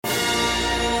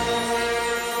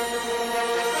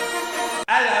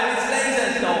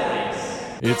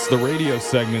It's the radio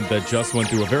segment that just went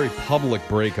through a very public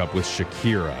breakup with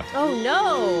Shakira. Oh,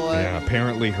 no. Yeah,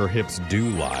 apparently her hips do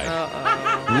lie.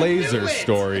 Uh-oh. Laser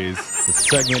Stories, the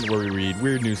segment where we read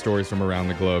weird news stories from around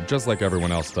the globe, just like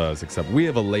everyone else does, except we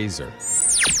have a laser.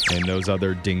 And those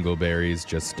other dingleberries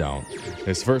just don't.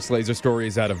 This first laser story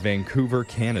is out of Vancouver,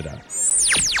 Canada.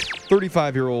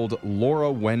 35-year-old Laura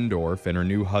Wendorf and her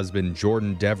new husband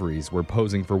Jordan DeVries were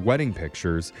posing for wedding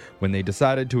pictures when they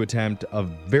decided to attempt a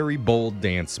very bold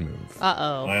dance move.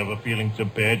 Uh-oh. I have a feeling some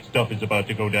bad stuff is about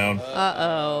to go down.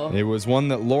 Uh-oh. It was one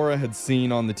that Laura had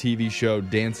seen on the TV show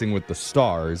Dancing with the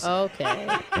Stars. Okay.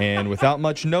 And without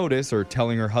much notice or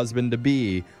telling her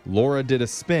husband-to-be, Laura did a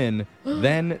spin,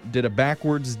 then did a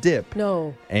backwards dip.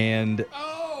 No. And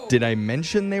did I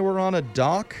mention they were on a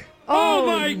dock? Oh,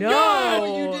 my no.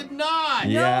 God, you did not.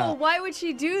 Yeah. No, why would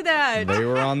she do that? They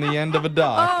were on the end of a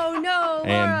dock. Oh, no, Laura.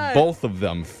 And both of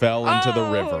them fell into the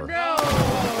river. No.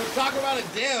 Oh, talk about a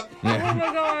dip. Oh,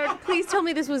 my God. Please tell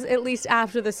me this was at least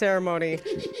after the ceremony.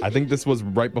 I think this was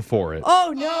right before it.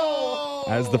 Oh,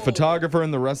 no. As the photographer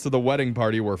and the rest of the wedding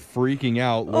party were freaking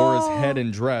out, Laura's head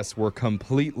and dress were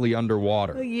completely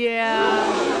underwater.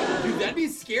 Yeah. Dude, that'd be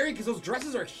scary because those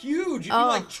dresses are huge. You'd be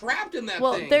like trapped in that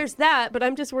Well, thing. there's that, but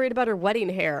I'm just worried about her wedding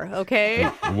hair, okay?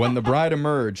 When the bride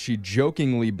emerged, she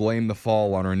jokingly blamed the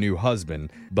fall on her new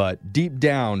husband, but deep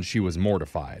down, she was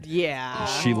mortified. Yeah.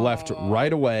 She left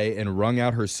right away and wrung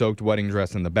out her soaked wedding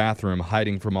dress in the bathroom,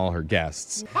 hiding from all her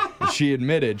guests. She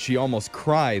admitted she almost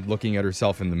cried looking at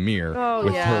herself in the mirror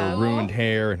with her ruined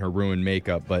hair and her ruined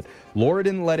makeup, but Laura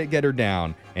didn't let it get her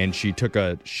down, and she took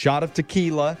a shot of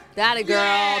tequila. That a girl.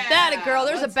 Yeah, That a girl.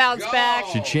 There's a let's bounce go. back.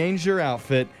 She changed her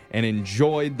outfit and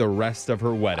enjoyed the rest of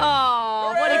her wedding.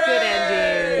 Oh, what a good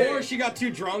ending. Or she got too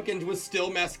drunk and was still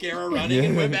mascara running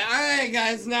and went back. All right,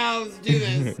 guys, now let's do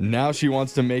this. Now she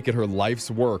wants to make it her life's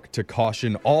work to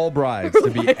caution all brides to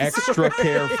be extra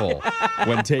careful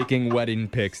when taking wedding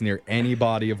pics near any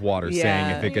body of water, saying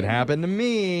if it could happen to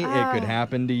me, it could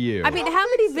happen to you. I mean, how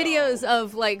many videos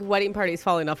of like wedding parties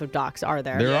falling off of docks are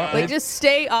there? There are. Like, just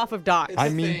stay off of docks. I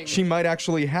the mean, thing. she might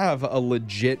actually have a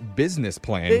legit business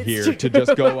plan It's here true. to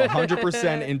just go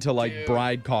 100% into like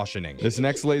bride cautioning. This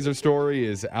next laser story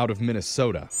is out of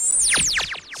Minnesota.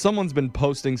 Someone's been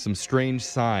posting some strange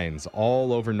signs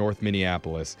all over North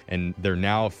Minneapolis, and they're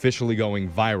now officially going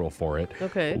viral for it.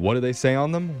 Okay. What do they say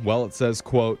on them? Well, it says,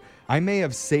 quote, "I may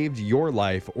have saved your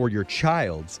life or your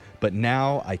child's, but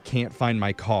now I can't find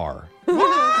my car."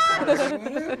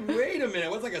 Wait a minute.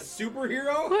 What's like a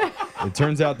superhero? It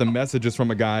turns out the message is from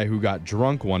a guy who got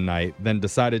drunk one night, then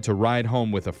decided to ride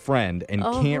home with a friend and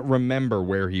can't remember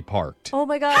where he parked. Oh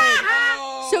my God.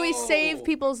 So he saved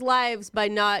people's lives by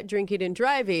not drinking and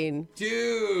driving,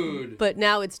 Dude. but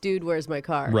now it's dude, where's my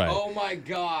car? Right. Oh my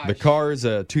gosh. The car is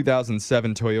a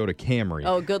 2007 Toyota Camry.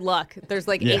 Oh, good luck. There's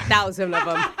like Yeah. 8,000 of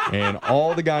them. And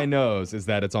all the guy knows is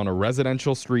that it's on a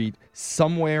residential street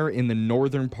somewhere in the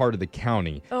northern part of the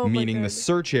county, Oh, my meaning the God.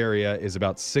 search area is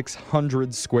about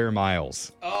 600 square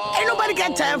miles. Ain't nobody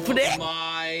got time for that.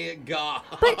 My God.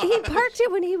 But he parked it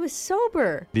when he was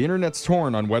sober. The internet's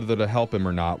torn on whether to help him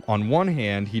or not. On one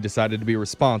hand, he decided to be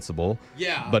responsible.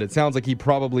 Yeah. But it sounds like he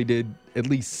probably did at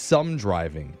least some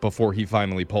driving before he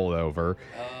finally pulled over.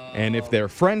 And if their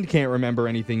friend can't remember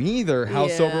anything either, how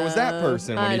sober was that Yeah,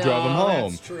 person when I he drove him know.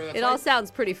 home? That's true. That's It all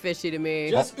sounds pretty fishy to me.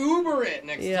 Just Uber it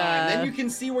next Yeah. time. Then you can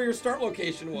see where your start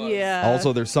location was. Yeah.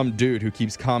 Also, there's some dude who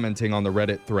keeps commenting on the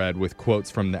Reddit thread with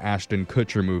quotes from the Ashton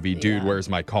Kutcher movie, Dude, Yeah. Where's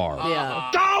My Car?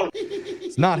 Yeah.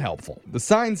 It's not helpful. The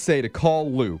signs say to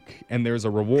call Luke, and there's a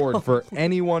reward for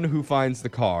anyone who finds the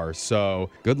car, so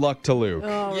good luck to Luke.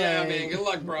 All Yeah, right. man. Good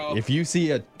luck, bro. If you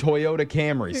see a Toyota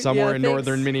Camry somewhere in thanks.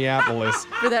 northern Minneapolis,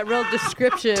 For that real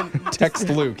description. text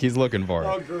Luke. He's looking for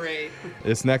Oh, it. great.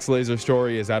 This next laser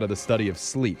story is out of the study of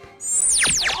sleep.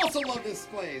 I also love this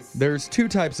place. There's two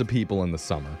types of people in the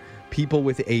summer. People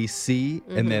with AC,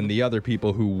 and then the other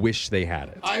people who wish they had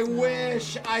it. I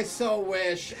wish. I so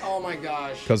wish. Oh, my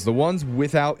gosh. Because the ones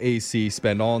without AC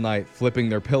spend all night flipping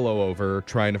their pillow over,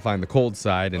 trying to find the cold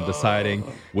side and deciding,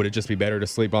 would it just be better to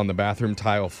sleep on the bathroom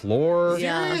tile floor?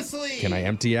 Yeah. Seriously. Can I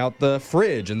empty out the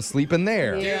fridge and sleep in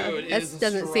there? Yeah. Dude, it That is a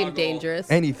doesn't seem struggle.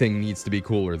 dangerous. Anything needs to be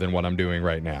cooler than what I'm doing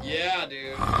right now. Yeah,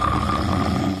 dude.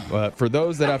 But for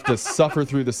those that have to suffer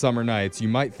through the summer nights, you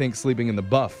might think sleeping in the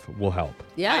buff will help.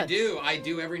 Yeah. I do. I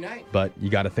do every night. But you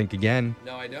got to think again.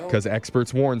 No, I don't. Because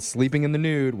experts warn sleeping in the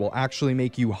nude will actually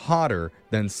make you hotter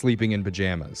than sleeping in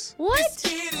pajamas. What?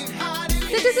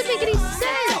 That doesn't make any No, sense.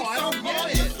 I don't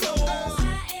get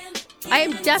it. I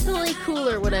am definitely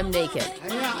cooler when I'm naked.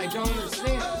 Yeah, I don't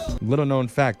understand. Little known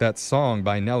fact, that song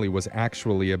by Nelly was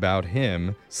actually about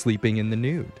him sleeping in the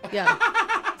nude. Yeah.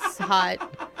 hot,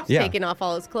 Yeah. taking off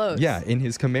all his clothes. Yeah, in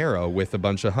his Camaro with a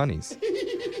bunch of honeys.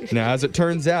 Now, as it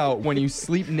turns out, when you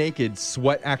sleep naked,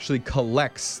 sweat actually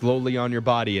collects slowly on your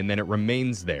body and then it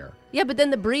remains there. Yeah, but then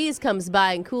the breeze comes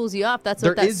by and cools you off. That's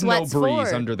There what that is no sweat's breeze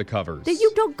for. under the covers. Then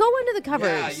you don't go into the covers.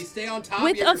 Yeah, you stay on top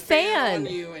With you have a your fan fan.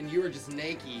 on you, and you are just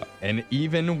naked. And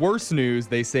even worse news,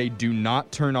 they say do not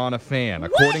turn on a fan.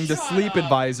 According to Shut Sleep up.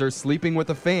 Advisor, sleeping with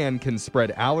a fan can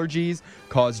spread allergies,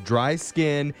 cause dry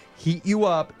skin, heat you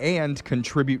up, and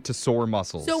contribute to sore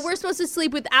muscles. So we're supposed to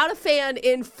sleep without a fan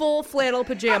in full flannel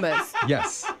pajamas.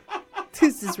 Yes,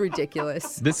 This is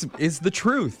ridiculous. this is the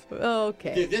truth.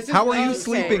 Okay. Dude, this is How are you road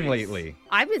sleeping stories. lately?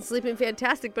 I've been sleeping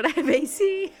fantastic, but I have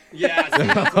AC. Yeah, see,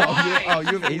 that's why. Oh,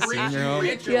 you have AC in Rich your and home?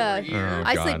 rich Yeah. over here. Oh,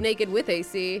 I God. sleep naked with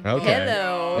AC. Okay.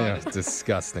 Hello. Yeah, it's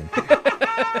disgusting.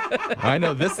 I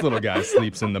know this little guy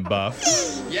sleeps in the buff.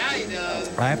 Yeah, he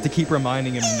does. I have to keep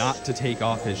reminding him not to take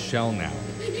off his shell now.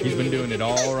 He's been doing it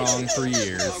all wrong for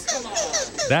years. Oh, come on.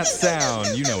 That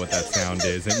sound, you know what that sound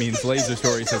is. It means Laser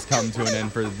Stories has come to an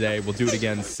end for the day. We'll do it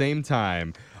again same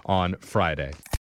time on Friday.